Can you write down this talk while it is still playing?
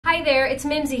Hi there, it's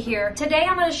Mimsy here. Today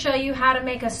I'm going to show you how to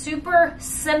make a super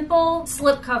simple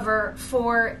slipcover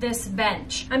for this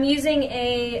bench. I'm using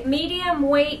a medium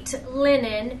weight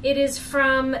linen. It is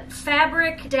from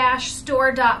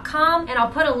fabric-store.com, and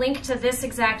I'll put a link to this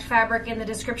exact fabric in the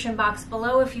description box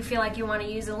below if you feel like you want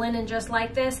to use a linen just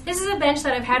like this. This is a bench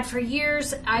that I've had for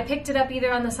years. I picked it up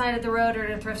either on the side of the road or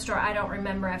at a thrift store. I don't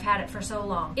remember. I've had it for so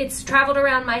long. It's traveled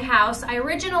around my house. I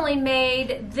originally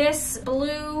made this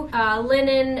blue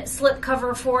linen slip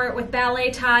cover for it with ballet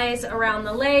ties around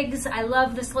the legs. I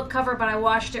love the slip cover, but I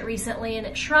washed it recently and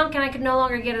it shrunk and I could no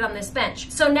longer get it on this bench.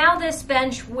 So now this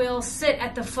bench will sit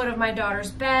at the foot of my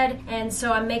daughter's bed, and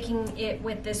so I'm making it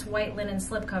with this white linen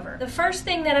slip cover. The first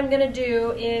thing that I'm going to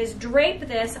do is drape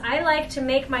this. I like to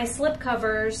make my slip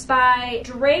covers by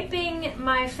draping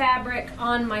my fabric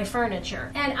on my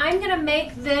furniture. And I'm going to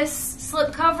make this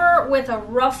slip cover with a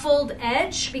ruffled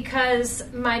edge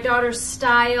because my daughter's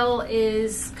style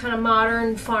is kind of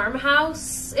modern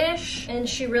farmhouse-ish, and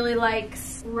she really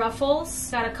likes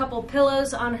ruffles. Got a couple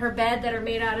pillows on her bed that are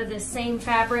made out of this same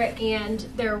fabric, and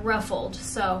they're ruffled.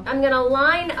 So I'm gonna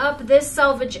line up this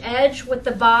selvage edge with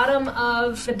the bottom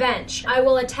of the bench. I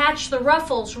will attach the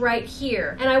ruffles right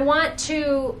here, and I want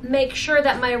to make sure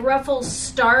that my ruffles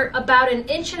start about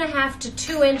 1.5 to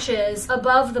 2 inches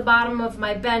above the bottom of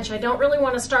my bench. I don't really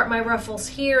want to start my ruffles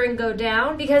here and go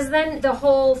down because then the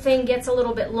whole thing gets a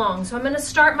little bit long. So I'm going to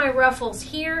start my ruffles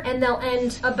here and they'll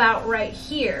end about right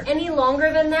here. Any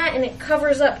longer than that and it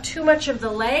covers up too much of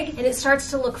the leg and it starts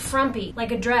to look frumpy,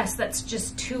 like a dress that's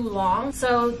just too long.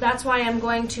 So that's why I'm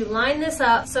going to line this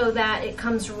up so that it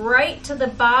comes right to the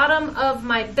bottom of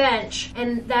my bench,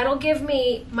 and that'll give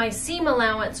me my seam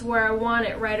allowance where I want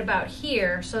it right about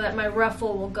here so that my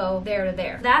ruffle will go there to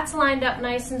there. That's lined up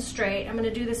nice and straight. I'm going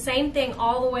to do the same thing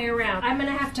all the way around. I'm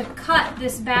going to have to cut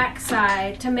this back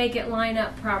side to make it line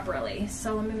up properly.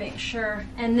 So let me make sure,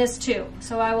 and this too.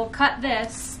 So I will cut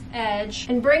this edge,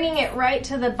 and bringing it right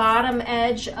to the bottom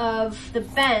edge of the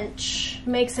bench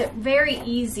makes it very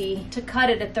easy to cut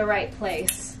it at the right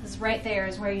place. Because right there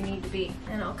is where you need to be.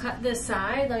 And I'll cut this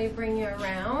side. Let me bring you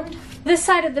around. This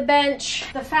side of the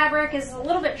bench, the fabric is a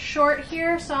little bit short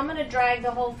here, so I'm going to drag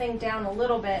the whole thing down a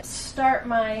little bit. Start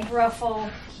my ruffle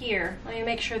here. Let me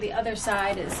make sure the other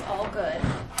side is all good.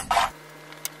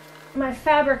 My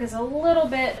fabric is a little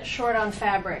bit short on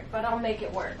fabric, but I'll make it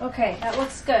work. Okay, that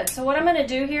looks good. So what I'm going to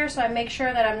do here, so I make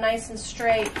sure that I'm nice and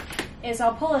straight, is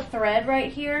I'll pull a thread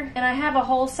right here, and I have a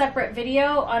whole separate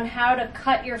video on how to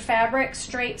cut your fabric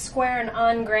straight, square, and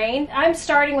on grain. I'm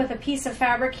starting with a piece of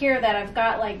fabric here that I've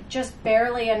got like just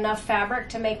barely enough fabric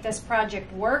to make this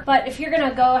project work. But if you're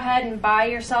gonna go ahead and buy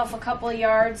yourself a couple of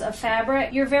yards of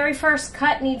fabric, your very first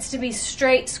cut needs to be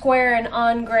straight, square, and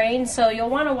on grain. So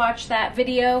you'll want to watch that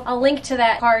video. I'll link to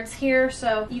that cards here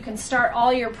so you can start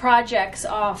all your projects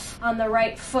off on the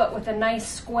right foot with a nice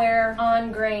square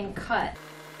on grain cut.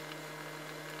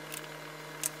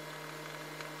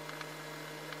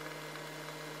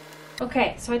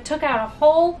 Okay, so I took out a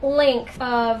whole length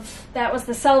of, that was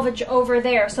the selvage over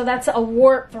there, so that's a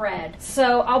warp thread.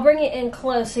 So I'll bring it in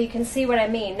close so you can see what I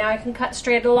mean. Now I can cut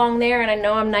straight along there and I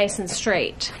know I'm nice and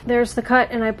straight. There's the cut,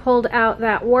 and I pulled out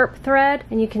that warp thread,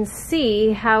 and you can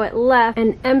see how it left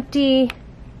an empty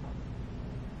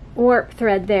warp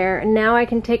thread there. And now I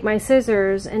can take my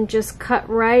scissors and just cut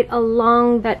right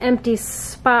along that empty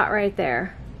spot right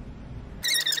there.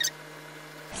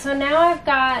 So now I've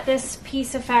got this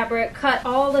piece of fabric cut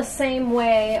all the same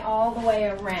way, all the way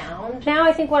around. Now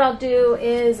I think what I'll do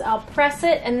is I'll press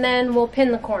it and then we'll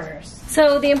pin the corners.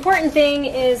 So the important thing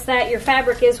is that your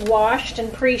fabric is washed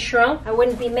and pre-shrunk. I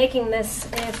wouldn't be making this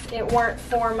if it weren't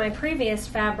for my previous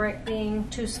fabric being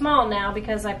too small now,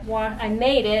 because I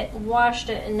made it,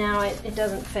 washed it, and now it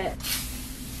doesn't fit.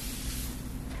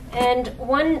 And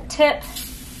one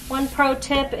pro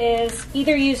tip is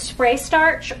either use spray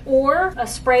starch or a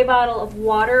spray bottle of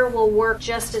water will work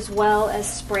just as well as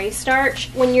spray starch.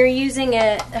 When you're using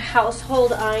a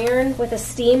household iron with a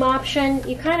steam option,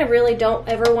 you kind of really don't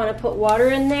ever want to put water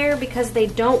in there because they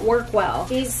don't work well.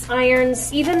 These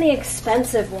irons, even the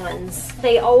expensive ones,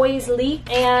 they always leak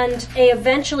and they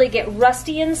eventually get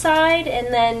rusty inside, and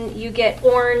then you get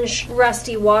orange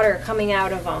rusty water coming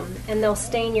out of them and they'll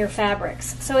stain your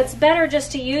fabrics. So it's better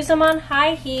just to use them on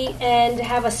high heat and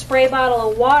have a spray bottle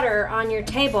of water on your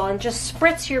table and just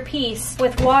spritz your piece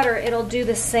with water. It'll do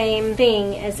the same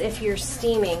thing as if you're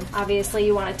steaming. Obviously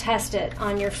you want to test it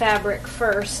on your fabric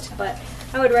first, but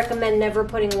I would recommend never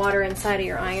putting water inside of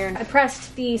your iron. I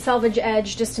pressed the selvage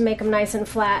edge just to make them nice and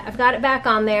flat. I've got it back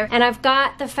on there, and I've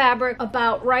got the fabric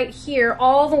about right here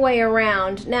all the way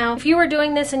around. Now, if you were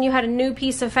doing this and you had a new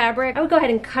piece of fabric, I would go ahead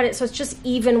and cut it so it's just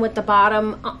even with the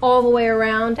bottom all the way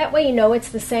around. That way you know it's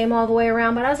the same all the way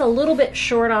around, but I was a little bit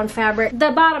short on fabric.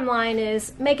 The bottom line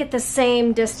is make it the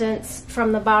same distance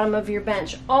from the bottom of your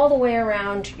bench all the way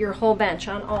around your whole bench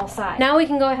on all sides. Now we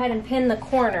can go ahead and pin the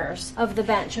corners of the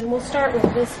bench, and we'll start with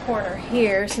this corner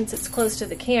here since it's close to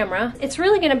the camera. It's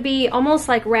really going to be almost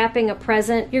like wrapping a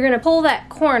present. You're going to pull that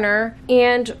corner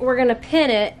and we're going to pin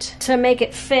it to make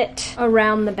it fit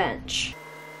around the bench.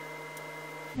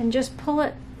 And just pull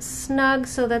it snug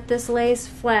so that this lays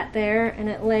flat there and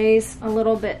it lays a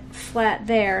little bit flat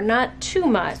there. Not too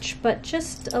much, but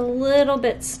just a little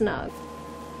bit snug.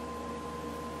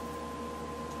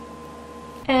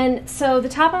 And so the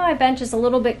top of my bench is a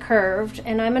little bit curved,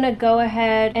 and I'm going to go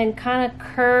ahead and kind of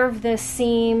curve this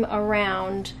seam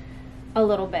around a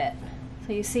little bit.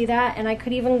 So you see that? And I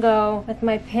could even go with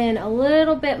my pin a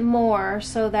little bit more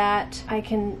so that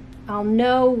I'll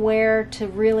know where to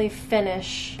really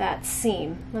finish that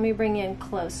seam. Let me bring you in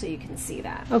close so you can see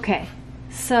that. Okay.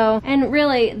 So, and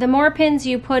really, the more pins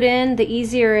you put in, the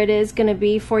easier it is going to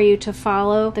be for you to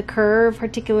follow the curve,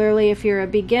 particularly if you're a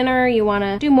beginner. You want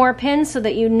to do more pins so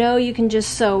that you know you can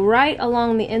just sew right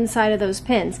along the inside of those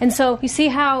pins. And so, you see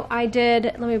how I did,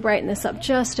 let me brighten this up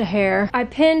just a hair. I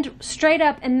pinned straight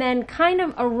up and then kind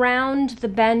of around the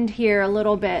bend here a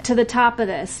little bit to the top of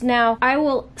this. Now, I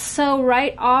will sew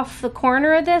right off the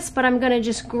corner of this, but I'm going to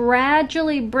just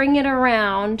gradually bring it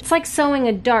around. It's like sewing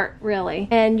a dart, really.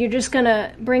 And you're just going to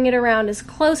bring it around as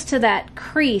close to that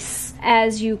crease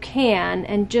as you can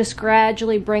and just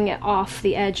gradually bring it off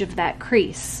the edge of that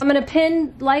crease. I'm going to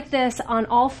pin like this on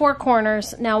all four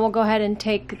corners. Now we'll go ahead and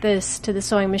take this to the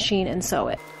sewing machine and sew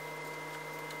it.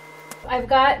 I've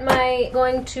got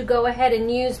going to go ahead and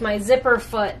use my zipper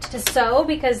foot to sew,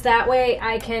 because that way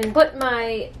I can put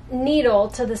my needle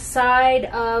to the side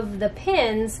of the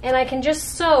pins and I can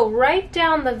just sew right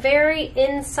down the very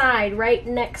inside right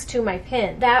next to my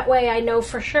pin. That way I know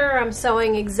for sure I'm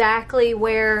sewing exactly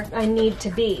where I need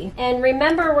to be. And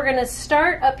remember, we're going to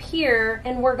start up here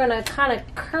and we're going to kind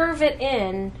of curve it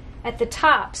in at the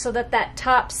top so that that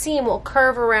top seam will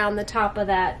curve around the top of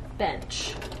that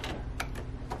bench.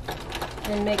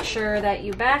 And make sure that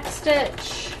you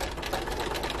backstitch.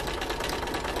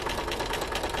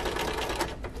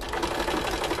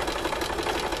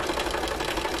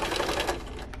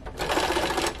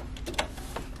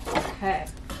 Okay.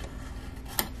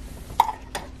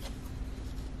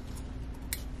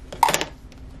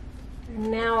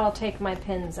 And now I'll take my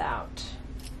pins out.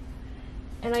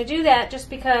 And I do that just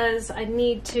because I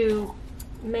need to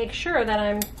make sure that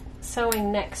I'm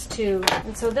sewing next to,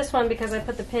 and so this one, because I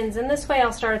put the pins in this way,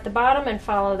 I'll start at the bottom and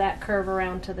follow that curve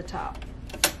around to the top.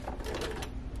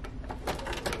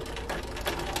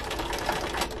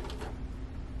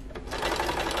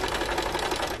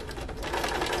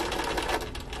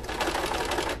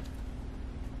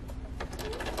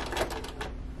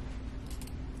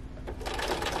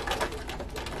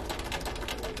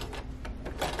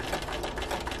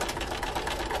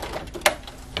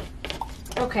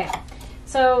 Okay.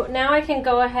 So now I can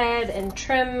go ahead and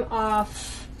trim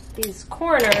off these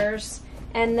corners,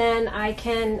 and then I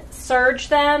can serge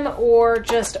them or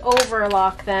just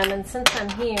overlock them. And since I'm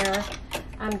here,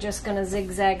 I'm just going to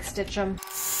zigzag stitch them.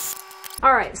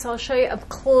 All right, so I'll show you up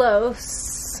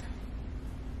close.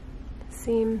 The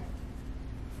seam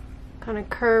kind of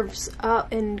curves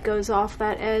up and goes off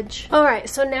that edge. All right,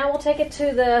 so now we'll take it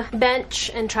to the bench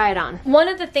and try it on. One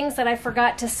of the things that I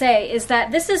forgot to say is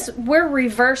that we're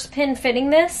reverse pin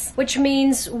fitting this, which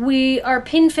means we are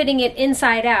pin fitting it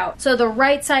inside out. So the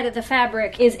right side of the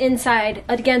fabric is inside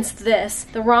against this,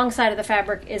 the wrong side of the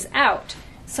fabric is out.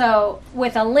 So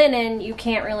with a linen, you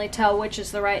can't really tell which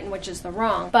is the right and which is the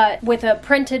wrong. But with a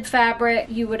printed fabric,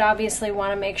 you would obviously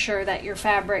want to make sure that your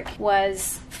fabric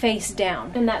was face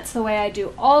down. And that's the way I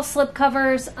do all slip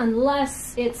covers,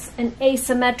 unless it's an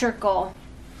asymmetrical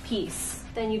piece.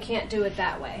 Then you can't do it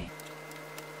that way.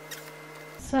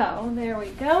 So there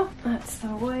we go. That's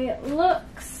the way it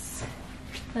looks.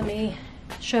 Let me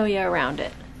show you around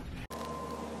it.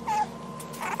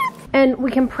 And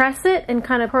we can press it and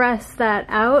kind of press that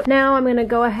out. Now I'm going to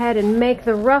go ahead and make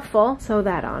the ruffle, sew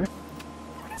that on.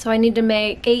 So I need to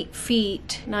make 8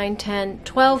 feet, 9, 10,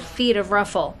 12 feet of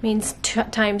ruffle. Means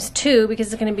times 2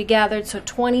 because it's going to be gathered, so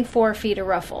 24 feet of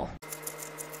ruffle.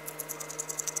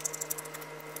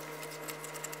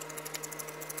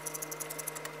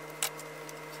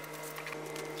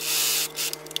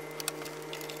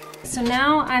 So So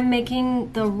now I'm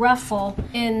making the ruffle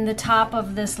in the top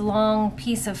of this long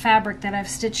piece of fabric that I've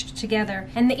stitched together.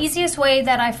 And the easiest way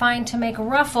that I find to make a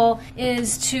ruffle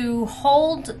is to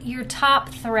hold your top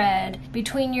thread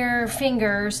between your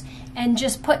fingers and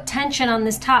just put tension on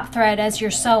this top thread as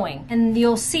you're sewing. And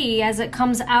you'll see as it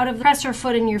comes out of the presser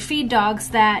foot in your feed dogs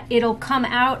that it'll come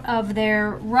out of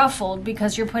there ruffled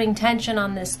because you're putting tension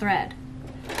on this thread.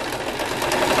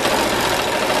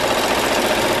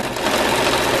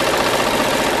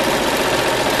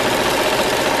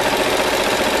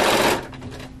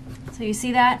 So you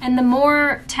see that? And the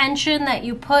more tension that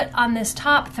you put on this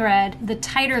top thread, the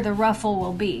tighter the ruffle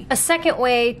will be. A second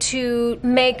way to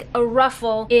make a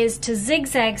ruffle is to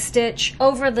zigzag stitch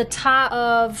over the top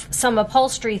of some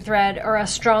upholstery thread or a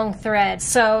strong thread.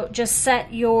 So just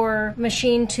set your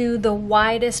machine to the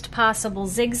widest possible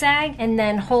zigzag and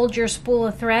then hold your spool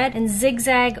of thread and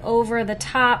zigzag over the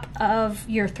top of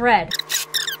your thread.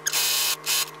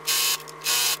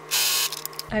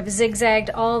 I've zigzagged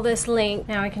all this length.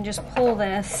 Now I can just pull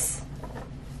this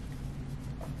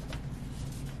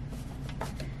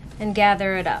and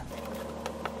gather it up.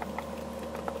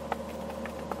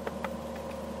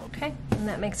 Okay, and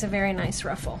that makes a very nice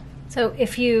ruffle. So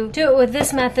if you do it with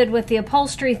this method with the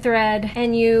upholstery thread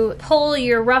and you pull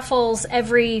your ruffles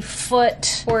every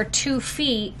foot or 2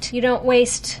 feet, you don't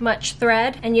waste much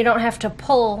thread and you don't have to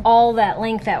pull all that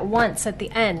length at once at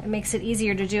the end. It makes it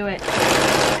easier to do it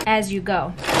as you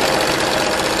go.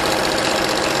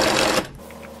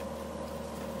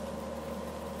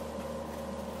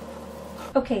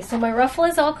 Okay, so my ruffle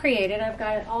is all created. I've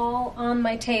got it all on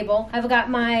my table. I've got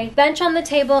my bench on the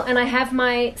table and I have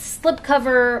my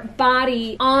slipcover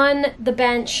body on the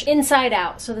bench inside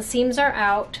out. So the seams are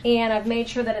out and I've made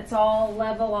sure that it's all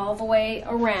level all the way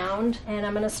around. And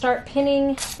I'm gonna start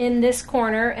pinning in this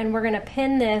corner and we're gonna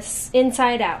pin this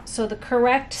inside out. So the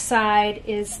correct side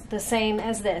is the same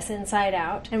as this, inside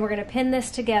out. And we're gonna pin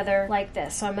this together like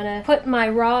this. So I'm gonna put my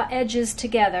raw edges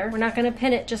together. We're not gonna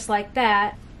pin it just like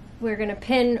that. We're going to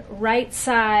pin right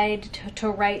side to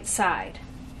right side.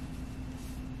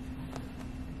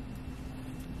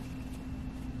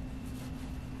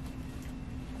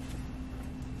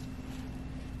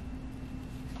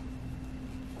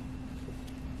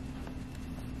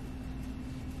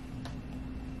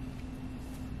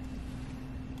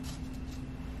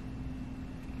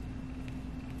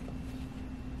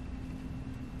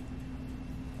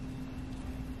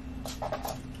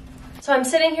 So I'm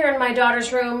sitting here in my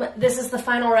daughter's room. This is the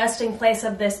final resting place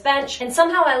of this bench. And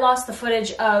somehow I lost the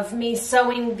footage of me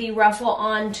sewing the ruffle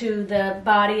onto the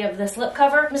body of the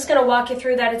slipcover. I'm just gonna walk you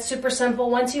through that. It's super simple.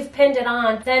 Once you've pinned it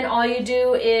on, then all you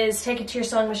do is take it to your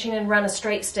sewing machine and run a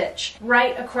straight stitch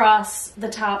right across the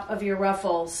top of your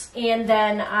ruffles. And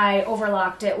then I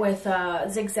overlocked it with a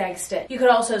zigzag stitch. You could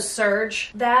also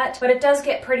serge that, but it does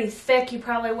get pretty thick. You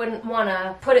probably wouldn't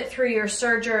wanna put it through your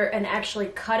serger and actually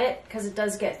cut it because it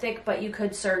does get thick, but you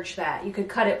could serge that. You could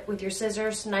cut it with your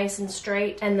scissors nice and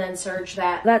straight and then serge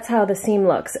that. That's how the seam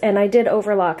looks. And I did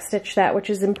overlock stitch that, which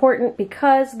is important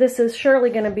because this is surely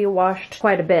going to be washed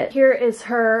quite a bit. Here is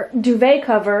her duvet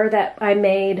cover that I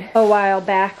made a while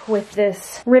back with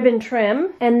this ribbon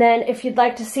trim. And then if you'd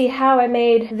like to see how I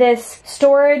made this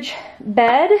storage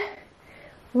bed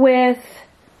with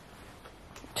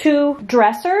 2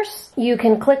 dressers, you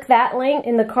can click that link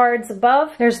in the cards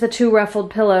above. There's the 2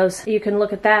 ruffled pillows. You can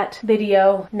look at that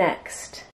video next.